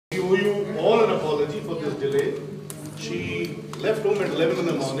left home at 11 in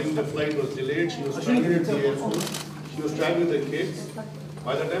the morning. The flight was delayed. She was traveling at the airport. She was traveling with the kids.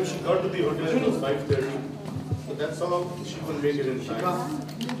 By the time she got to the hotel, it was 5:30. So that's how she could make it in time.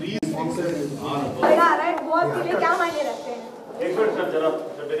 Please accept our apology. बहुत के लिए क्या मायने रखते हैं? एक minute sir जरा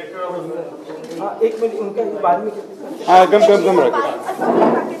director हाँ एक मिनट उनका बाद में हाँ कम रख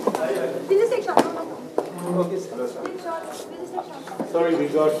Sorry, we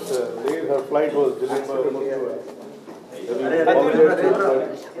got late. Her flight was delayed by almost 2 hours.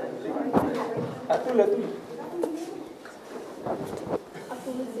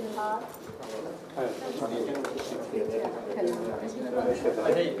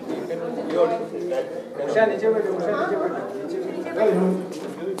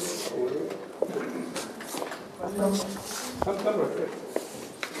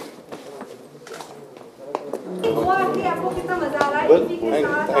 आपको कितना मजा आ रहा है? Well,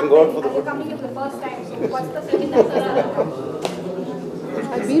 thank God for the coming here for the first time. So what's the feeling that's around?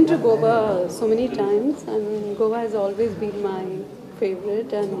 I've been to Goa so many times, and Goa has always been my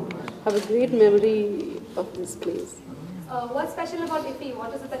favorite, and have a great memory of this place. What's special about Ipi? What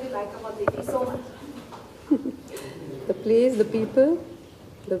is it that you like about Ipi so much? The place, the people,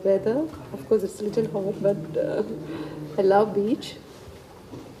 the weather. Of course, it's a little hot, but I love beach.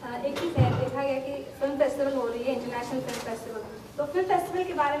 एक चीज़ है, देखा गया कि film festival हो रही है, international film festival. तो film festival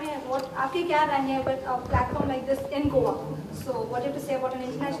के बारे में आपकी क्या राय है? But a platform like this in Goa. So what do you have to say about an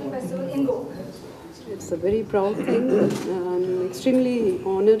international festival in Goa? It's a very proud thing. I'm extremely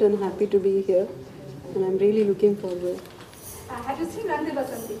honored and happy to be here, and I'm really looking forward. Have you seen Rang De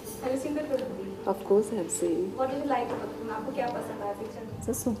Basanti? Have you seen the film? Of course, I have seen. What do you like about the film? आपको क्या पसंद आया picture? It's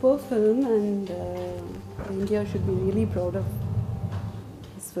a superb film, and India should be really proud of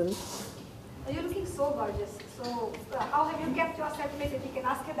this film. You're looking so gorgeous. So how have you kept yourself fit? If you can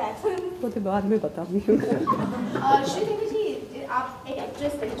ask her that. वो तो बाद में बताऊंगी. श्रीदेवी जी, आप एक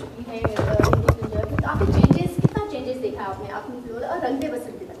actress रह चुकी हैं हिंदी फिल्म में, तो आपने कितना चेंजेस देखा आपने अपनी फिल्म और रंग दे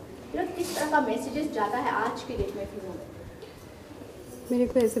बसंती तक, किस तरह का मैसेजेस जाता है आज के डेट में फिल्मों में? मेरे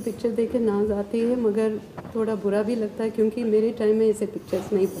को ऐसे पिक्चर देख के नाज आती है, मगर थोड़ा बुरा भी लगता है क्योंकि मेरे टाइम में ऐसे पिक्चर्स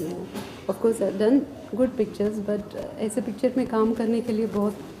नहीं बने हैं. Of course I done good pictures, but ऐसे पिक्चर में काम करने के लिए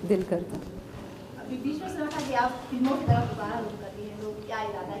बहुत दिल करता. अभी बीच में सुना था कि आप फिल्मों की तरफ दोबारा रुख कर रही हैं, लोग क्या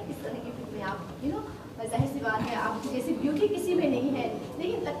इरादा है, किस तरह की फिल्में आप जाहिर सी बात है आपकी जैसी ब्यूटी किसी में नहीं है,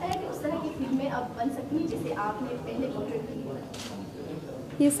 लेकिन लगता है कि उस तरह की फिल्में अब बन सकती हैं जैसे आपने पहले पोर्ट्रेट की.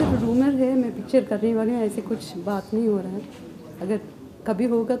 ये सिर्फ रूमर है, मैं पिक्चर करने वाली हूँ, ऐसी कुछ बात नहीं हो रहा है. अगर कभी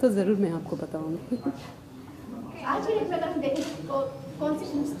होगा तो ज़रूर मैं आपको बताऊँगी. आज के डेट में अगर हम देखें तो कौन सी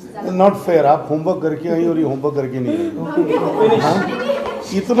फिल्म सबसे ज़्यादा नॉट फेयर. आप होमवर्क करके आई और ये होमवर्क करके नहीं आई.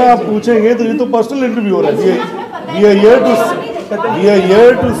 इतना आप पूछेंगे तो ये तो पर्सनल इंटरव्यू हो रहा है. We are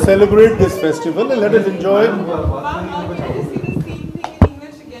here to celebrate this festival and let us enjoy.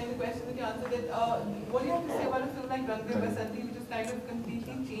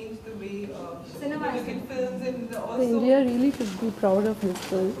 India really should be proud of this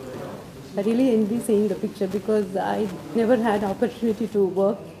film. I really envy seeing the picture because I never had opportunity to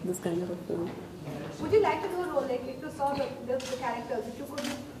work this kind of a film. Would you like to do a role like if you saw the characters, if you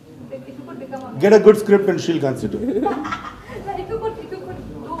could become a Get a good script and she'll consider. if you could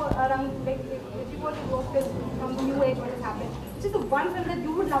do around like if you were to work this from the new age what has happened, which is the one film that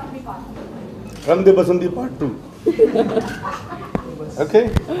you would love to be part of? Rang De Basanti Part 2. Okay,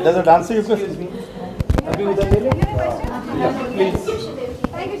 does that answer your question? अभी उधर ले ले. Please.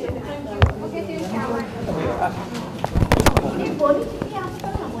 Thank you, Sridevi. Okay, see you camera.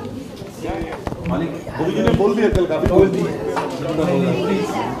 गुरु जी ने बोल दिया कल काफी बोल दिया.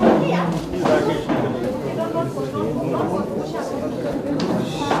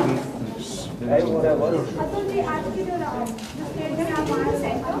 अतुल जी आज की